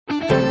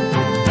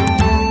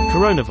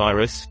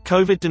Coronavirus,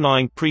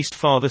 COVID-denying priest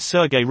Father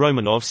Sergei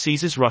Romanov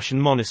seizes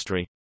Russian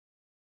monastery.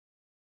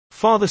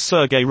 Father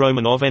Sergei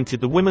Romanov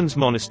entered the women's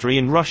monastery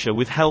in Russia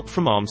with help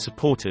from armed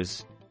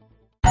supporters.